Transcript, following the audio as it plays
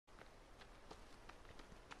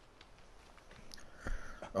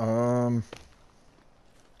Um,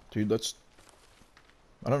 dude,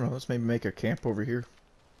 I don't know, let's maybe make a camp over here.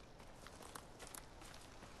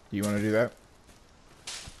 Do you want to do that?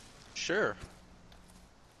 Sure.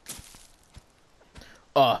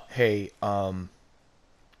 Hey, Dylan,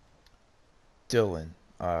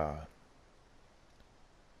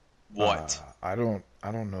 What? I don't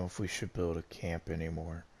know if we should build a camp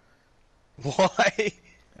anymore. Why?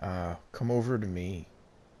 Come over to me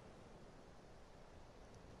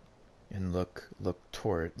and look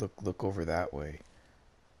over that way.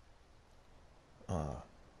 Uh,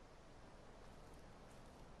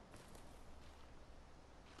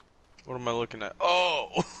 What am I looking at? Oh!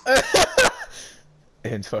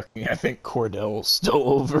 and fucking, I think Cordell's still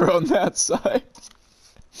over on that side.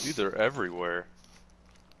 Dude, they're everywhere.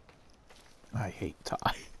 I hate Ty.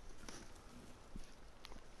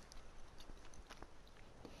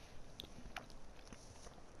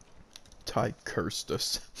 Ty cursed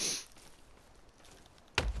us.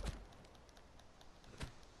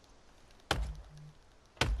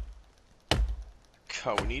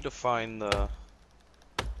 God, we need to find the...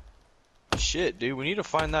 Shit, dude, we need to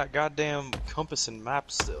find that goddamn compass and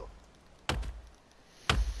map still.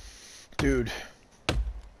 Dude,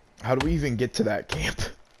 how do we even get to that camp?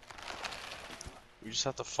 We just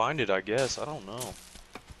have to find it, I guess. I don't know.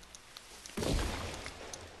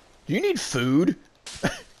 Do you need food?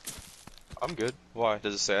 I'm good. Why?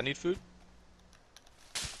 Does it say I need food?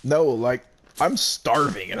 No, like, I'm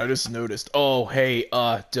starving and I just noticed. Oh, hey,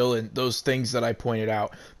 Dylan, those things that I pointed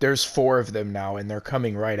out, there's 4 of them now and they're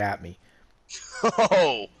coming right at me.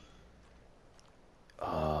 Oh!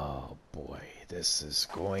 Oh, boy, this is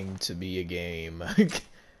going to be a game.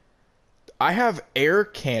 I have air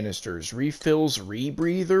canisters, refills,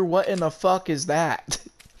 rebreather. What in the fuck is that?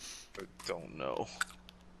 I don't know.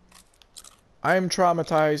 I am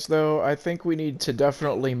traumatized, though. I think we need to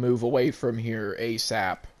definitely move away from here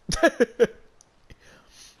ASAP.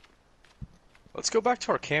 Let's go back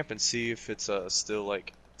to our camp and see if it's still,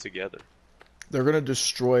 like, together. They're gonna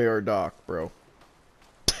destroy our dock, bro.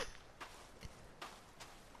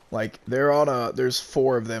 Like, there's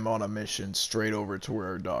 4 of them on a mission straight over to where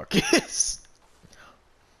our dock is.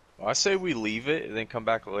 Well, I say we leave it and then come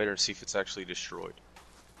back later and see if it's actually destroyed.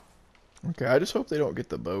 Okay, I just hope they don't get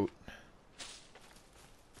the boat.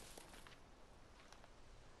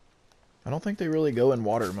 I don't think they really go in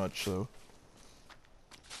water much, though.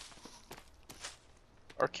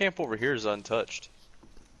 Our camp over here is untouched.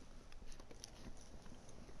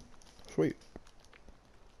 Sweet.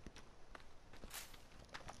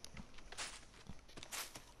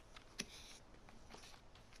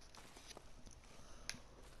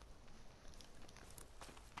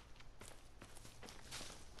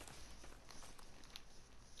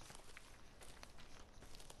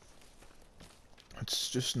 Let's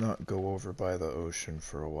just not go over by the ocean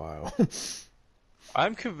for a while.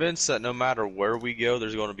 I'm convinced that no matter where we go,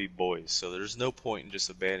 there's going to be boys, so there's no point in just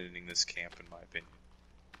abandoning this camp, in my opinion.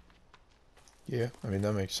 Yeah, I mean,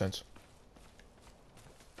 that makes sense.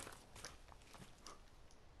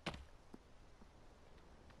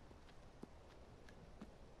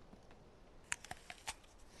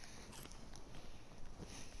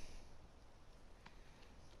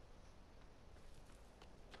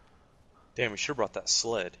 Damn, we sure brought that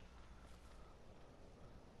sled.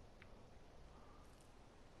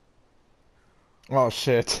 Oh,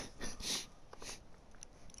 shit.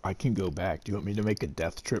 I can go back. Do you want me to make a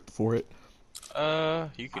death trip for it?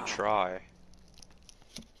 You can try.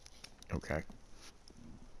 Okay.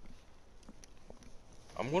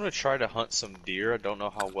 I'm gonna try to hunt some deer. I don't know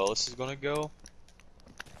how well this is gonna go.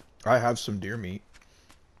 I have some deer meat.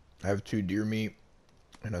 I have 2 deer meat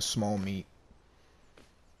and a small meat.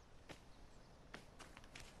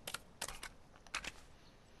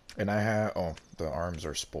 And I have... Oh, the arms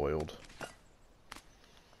are spoiled.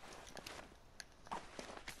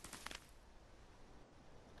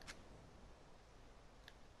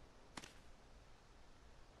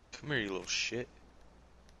 Come here, you little shit.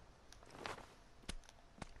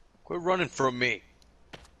 Quit running from me.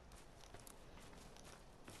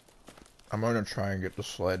 I'm gonna try and get the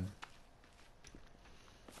sled.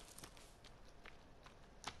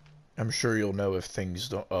 I'm sure you'll know if things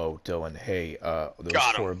don't... Oh, Dylan, hey, those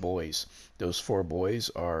Got 4 him. boys. Those 4 boys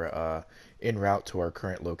are, en route to our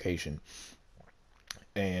current location.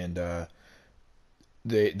 And,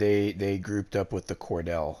 they grouped up with the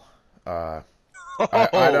Cordell. Uh,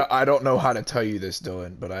 Oh, I don't know how to tell you this,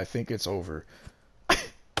 Dylan, but I think it's over.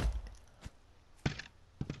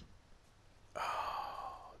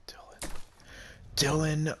 Oh, Dylan.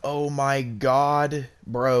 Dylan, oh my god,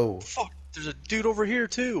 bro. fuck! There's a dude over here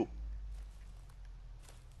too.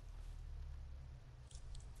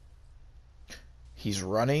 He's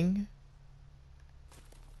running.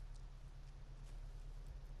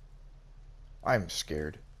 I'm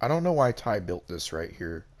scared. I don't know why Ty built this right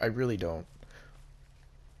here. I really don't.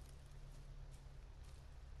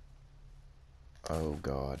 Oh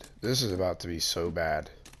god. This is about to be so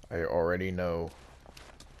bad. I already know.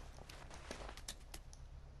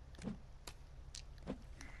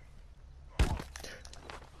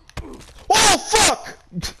 Oh fuck!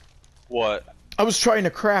 What? I was trying to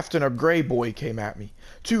craft and a gray boy came at me.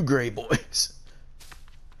 2 gray boys.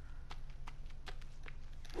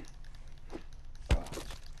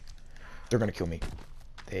 They're gonna kill me.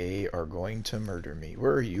 They are going to murder me.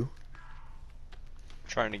 Where are you?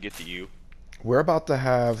 Trying to get to you. We're about to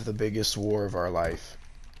have the biggest war of our life.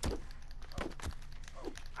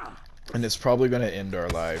 And it's probably gonna end our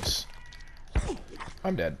lives.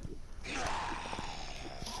 I'm dead.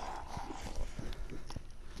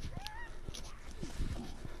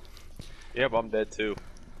 Yep, I'm dead too.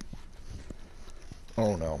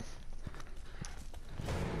 Oh no.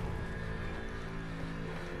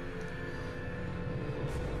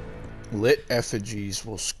 Lit effigies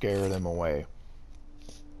will scare them away.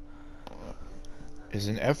 Is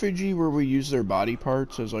an effigy where we use their body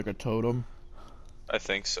parts as like a totem? I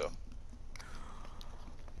think so.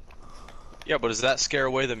 Yeah, but does that scare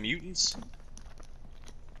away the mutants?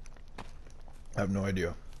 I have no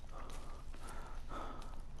idea.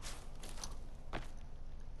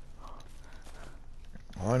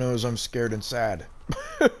 All I know is I'm scared and sad.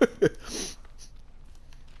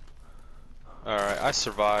 Alright, I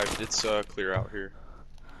survived. It's clear out here.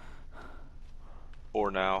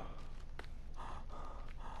 For now.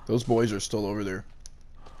 Those boys are still over there.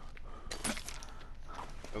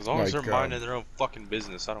 As long as Like, they're minding their own fucking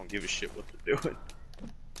business, I don't give a shit what they're doing.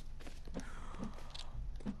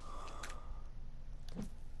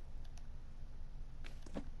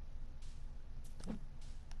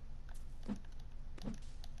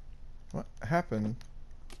 What happened?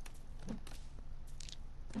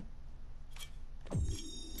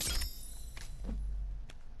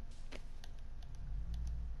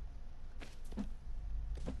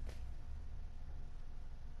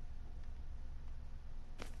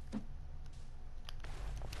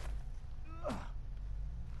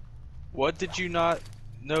 What did you not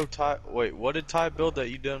know Ty? Wait, what did Ty build that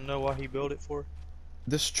you don't know why he built it for?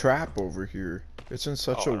 This trap over here. It's in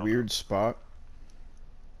such Oh, a I don't weird spot.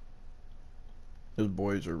 Those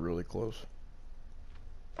boys are really close.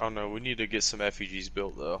 I don't know, we need to get some effigies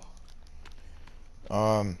built though.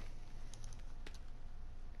 I'm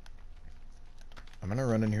gonna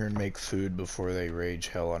run in here and make food before they rage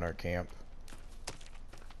hell on our camp.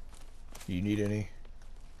 You need any?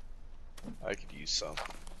 I could use some.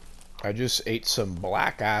 I just ate some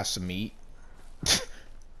black ass meat.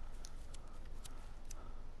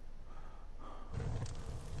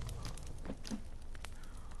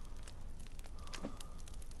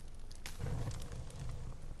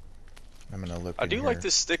 I'm gonna look I in do here. like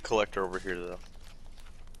this stick collector over here though.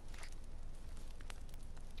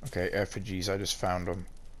 Okay, effigies, I just found them.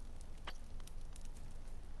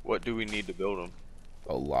 What do we need to build them?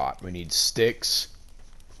 A lot. We need sticks.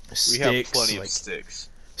 We have plenty of sticks.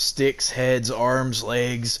 Sticks, heads, arms,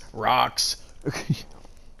 legs, rocks.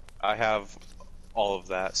 I have all of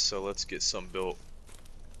that, so let's get some built.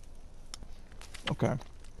 Okay.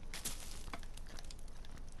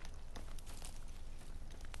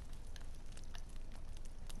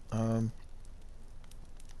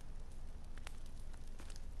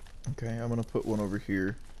 Okay, I'm gonna put one over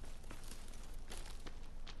here.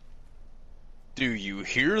 Do you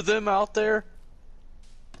hear them out there?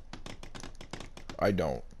 I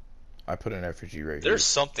don't. I put an effigy right There's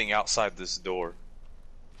something outside this door.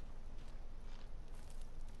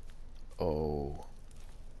 here. Oh.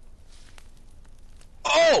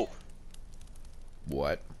 Oh!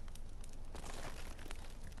 What?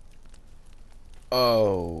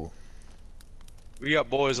 Oh. We got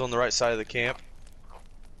boys on the right side of the camp.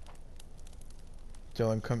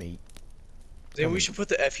 Dylan, come eat. Then we should put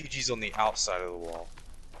the effigies on the outside of the wall.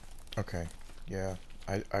 Okay. Yeah.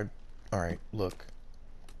 Alright, look.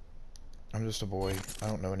 I'm just a boy. I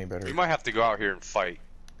don't know any better. We might have to go out here and fight.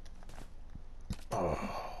 Oh.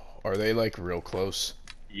 Are they like real close?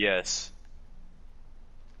 Yes.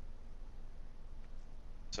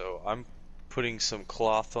 So I'm putting some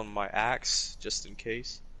cloth on my axe just in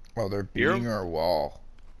case. Oh, they're Hear 'em? beating our wall.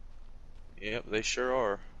 Yep, they sure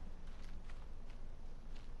are.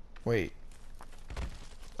 Wait.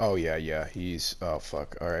 Oh, yeah, he's... Oh,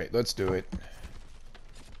 fuck. Alright, let's do it.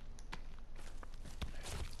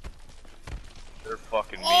 They're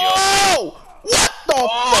fucking me up. Oh! What the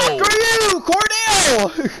fuck are you,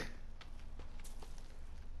 Cordell?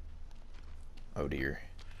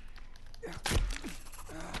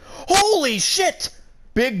 Holy shit!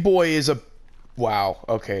 Big boy is a... Wow,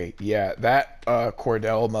 okay, yeah, that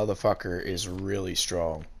Cordell motherfucker is really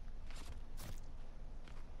strong.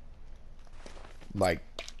 Like...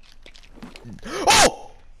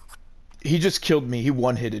 Oh! He just killed me. He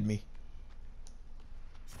one-hitted me.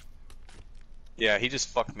 Yeah, he just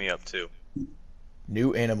fucked me up too.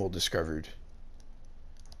 New animal discovered.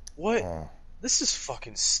 What? Oh. This is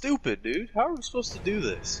fucking stupid, dude. How are we supposed to do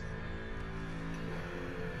this?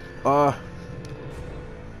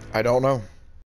 I don't know.